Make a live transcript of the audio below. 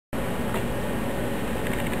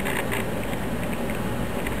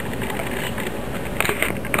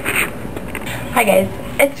Hi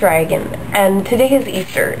guys, it's Rye again, and today is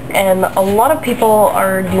Easter, and a lot of people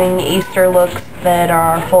are doing Easter looks that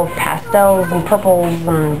are full of pastels and purples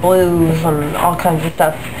and blues and all kinds of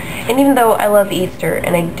stuff. And even though I love Easter,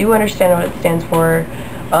 and I do understand what it stands for,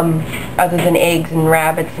 other than eggs and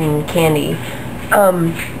rabbits and candy,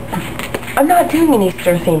 I'm not doing an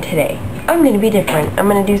Easter theme today. I'm going to be different. I'm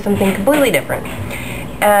going to do something completely different.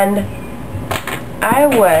 And I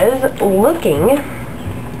was looking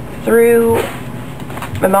through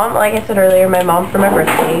my mom, like I said earlier, my mom for my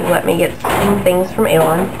birthday let me get some things from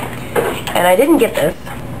Avon, and I didn't get this,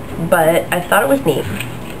 but I thought it was neat,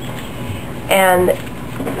 and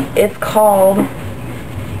it's called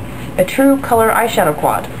a True Color Eyeshadow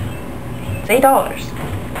Quad. It's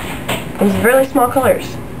 $8. It's really small colors.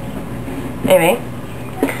 Anyway,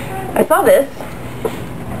 I saw this,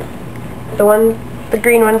 the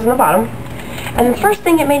green ones on the bottom, and the first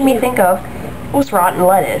thing it made me think of was rotten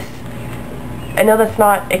lettuce. I know that's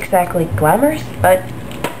not exactly glamorous, but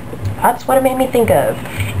that's what it made me think of.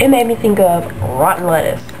 It made me think of rotten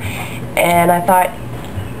lettuce. And I thought,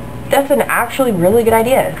 that's an actually really good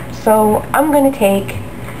idea. So I'm going to take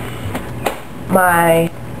my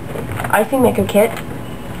icing makeup kit.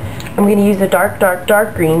 I'm going to use a dark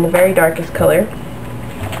green, the very darkest color.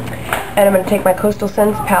 And I'm going to take my Coastal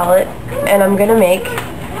Scents palette, and I'm going to make,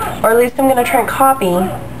 or at least I'm going to try and copy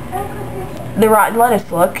the rotten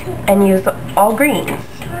lettuce look and use all greens.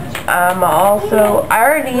 I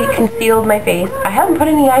already concealed my face. I haven't put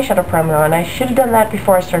any eyeshadow primer on. I should have done that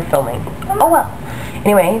before I started filming. Oh well.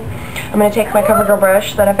 Anyway, I'm going to take my CoverGirl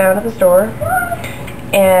brush that I found at the store,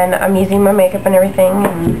 and I'm using my makeup and everything,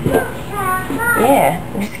 and yeah,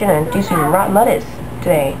 I'm just going to do some rotten lettuce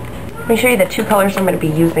today. Let me show you the two colors I'm going to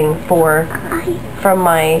be using from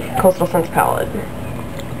my Coastal Scents palette.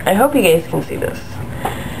 I hope you guys can see this.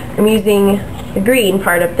 I'm using the green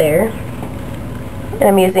part up there, and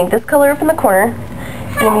I'm using this color up in the corner,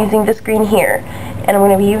 and I'm using this green here, and I'm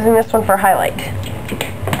going to be using this one for highlight,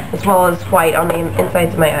 as well as white on the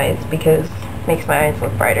insides of my eyes, because it makes my eyes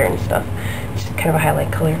look brighter and stuff. Just kind of a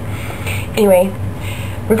highlight color. Anyway,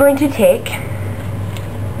 we're going to take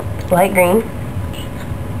light green,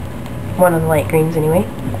 one of the light greens anyway,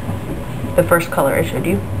 the first color I showed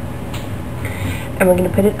you, and we're going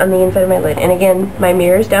to put it on the inside of my lid. And again, my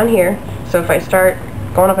mirror is down here, so if I start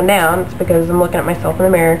going up and down, it's because I'm looking at myself in the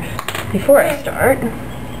mirror before I start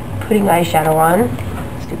putting eyeshadow on.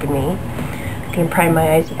 Stupid me. I'm going to prime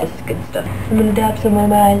my eyes with this good stuff. I'm going to dab some on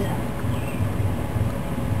my eyes.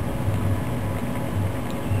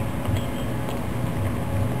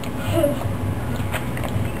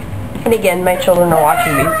 And again, my children are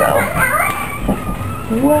watching me,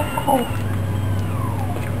 so... Wow.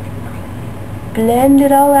 Blend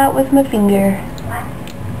it all out with my finger.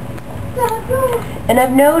 And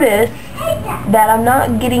I've noticed that I'm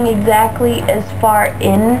not getting exactly as far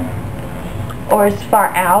in or as far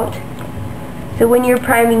out. So when you're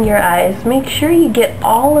priming your eyes, make sure you get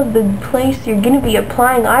all of the place you're going to be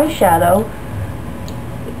applying eyeshadow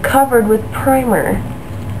covered with primer.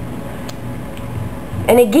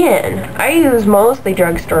 And again, I use mostly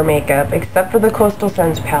drugstore makeup, except for the Coastal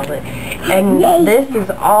Scents palette. And this is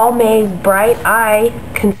all May's Bright Eye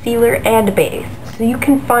Concealer and Base. So you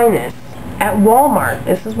can find this at Walmart.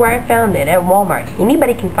 This is where I found it, at Walmart.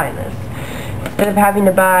 Anybody can find this. Instead of having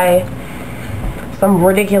to buy some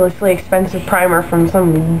ridiculously expensive primer from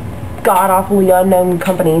some god-awfully unknown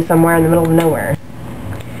company somewhere in the middle of nowhere.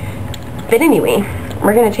 But anyway,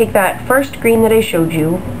 we're going to take that first green that I showed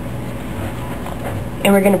you,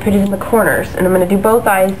 and we're going to put it in the corners, and I'm going to do both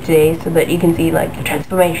eyes today so that you can see like the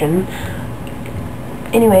transformation.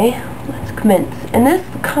 Anyway, let's commence. And this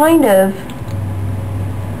kind of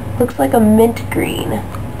looks like a mint green.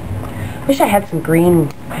 Wish I had some green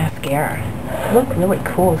mascara. It would look really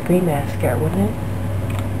cool with green mascara, wouldn't it?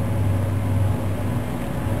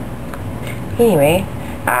 Anyway,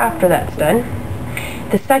 after that's done,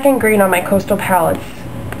 the second green on my Coastal palettes,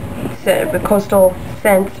 the Coastal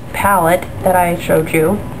Scents palette that I showed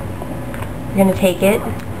you. We're going to take it,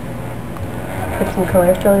 put some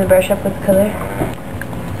color, fill the brush up with color,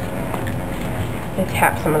 and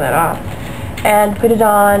tap some of that off, and put it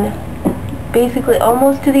on basically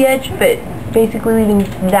almost to the edge, but basically leaving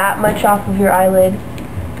that much off of your eyelid,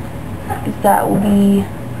 because that will be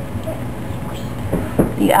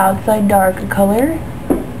the outside darker color.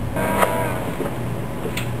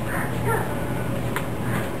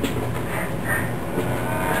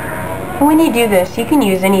 When you do this, you can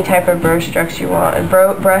use any type of brush strokes you want,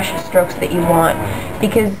 brush strokes that you want,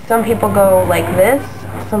 because some people go like this,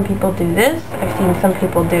 some people do this, I've seen some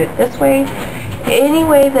people do it this way, Any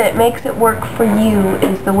way that makes it work for you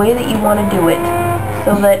is the way that you want to do it,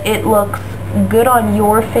 so that it looks good on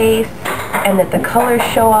your face and that the colors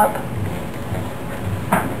show up.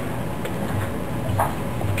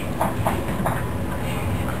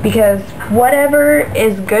 Because whatever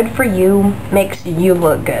is good for you makes you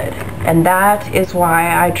look good. And that is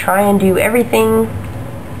why I try and do everything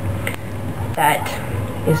that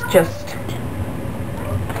is just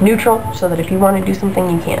neutral, so that if you want to do something,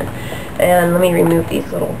 you can. And let me remove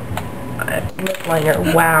these little lip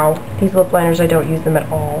liner. Wow, these lip liners, I don't use them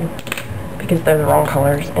at all because they're the wrong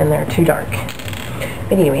colors and they're too dark.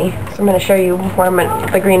 But anyway, so I'm going to show you what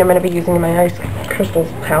the green I'm going to be using in my Ice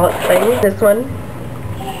Crystals palette thing. This one,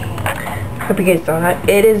 hope you guys saw that.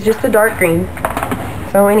 It is just a dark green,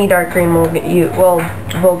 so any dark green will do.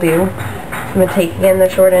 I'm going to take again the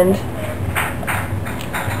short end,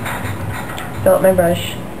 fill up my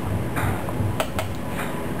brush,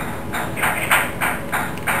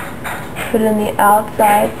 put it on the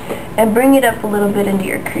outside, and bring it up a little bit into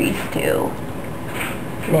your crease too.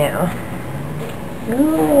 Now,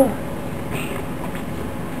 ooh,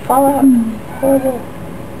 fall out, horrible.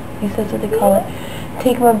 I guess that's what they call it.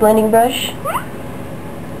 Take my blending brush,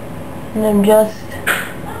 and I'm just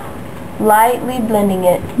lightly blending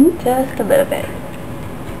it, just a little bit.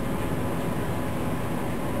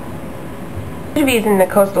 I'm going to be using the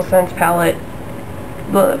Coastal Scents palette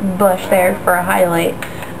blush there for a highlight.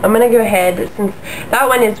 I'm going to go ahead, since that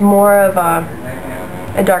one is more of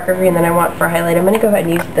a darker green than I want for a highlight, I'm going to go ahead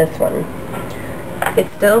and use this one.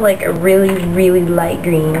 It's still like a really, really light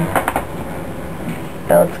green.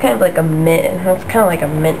 So it's kind of like a mint. It's kind of like a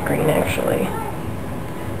mint green, actually.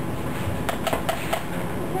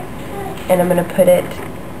 And I'm going to put it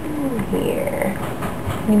here.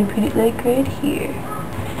 I'm going to put it like right here.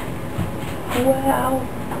 Wow.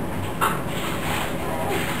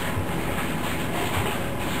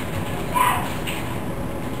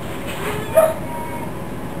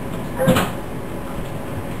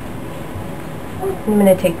 I'm going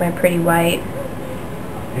to take my pretty white,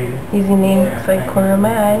 using the inside corner of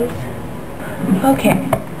my eyes. Okay,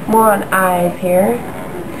 more on eyes here.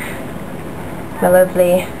 My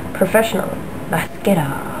lovely professional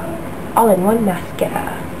mascara. All-in-one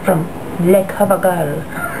mascara from Le CoverGirl.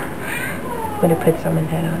 I'm going to put some of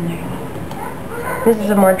that on there. This is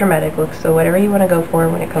a more dramatic look, so whatever you want to go for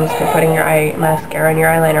when it comes to putting your eye mascara and your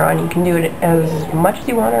eyeliner on, you can do it as much as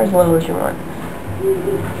you want or as little as you want.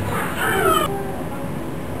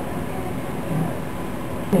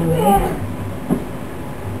 Anyway,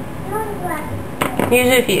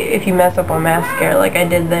 usually if you mess up on mascara like I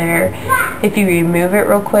did there, if you remove it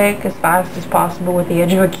real quick as fast as possible with the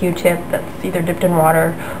edge of a Q-tip that's either dipped in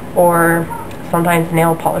water, or sometimes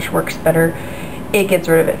nail polish works better, it gets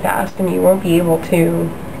rid of it fast and you won't be able to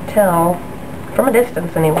tell, from a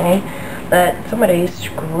distance anyway, that somebody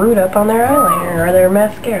screwed up on their eyeliner or their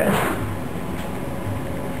mascara.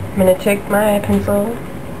 I'm going to take my pencil,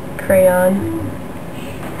 crayon.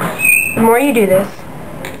 The more you do this,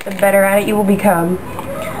 the better at it you will become.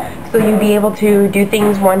 So you'll be able to do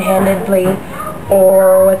things one-handedly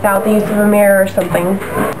or without the use of a mirror or something.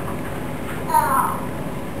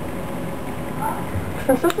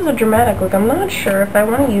 Since this is a dramatic look, I'm not sure if I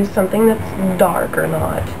want to use something that's dark or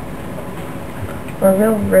not. Or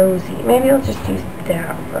real rosy. Maybe I'll just use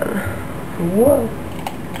that one. Whoa.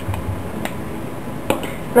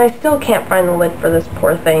 And I still can't find the lid for this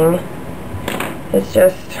poor thing. It's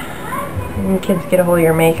just, when kids get a hold of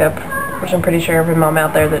your makeup, which I'm pretty sure every mom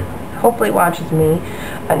out there that hopefully watches me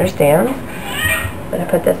understands. I'm going to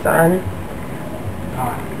put this on.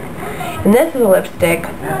 And this is a lipstick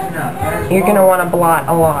you're going to want to blot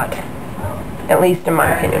a lot. At least in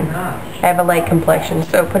my opinion. I have a light complexion,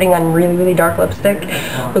 so putting on really, really dark lipstick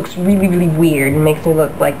looks really, really weird and makes me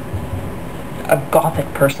look like a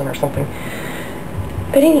gothic person or something.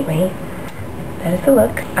 But anyway, that is the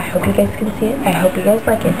look. I hope you guys can see it. I hope you guys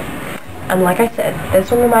like it. And like I said,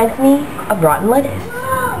 this one reminds me of rotten lettuce.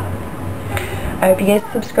 I hope you guys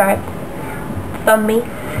subscribe. Thumb me,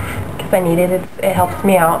 because I need it. It helps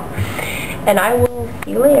me out. And I will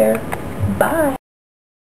see you later. Bye.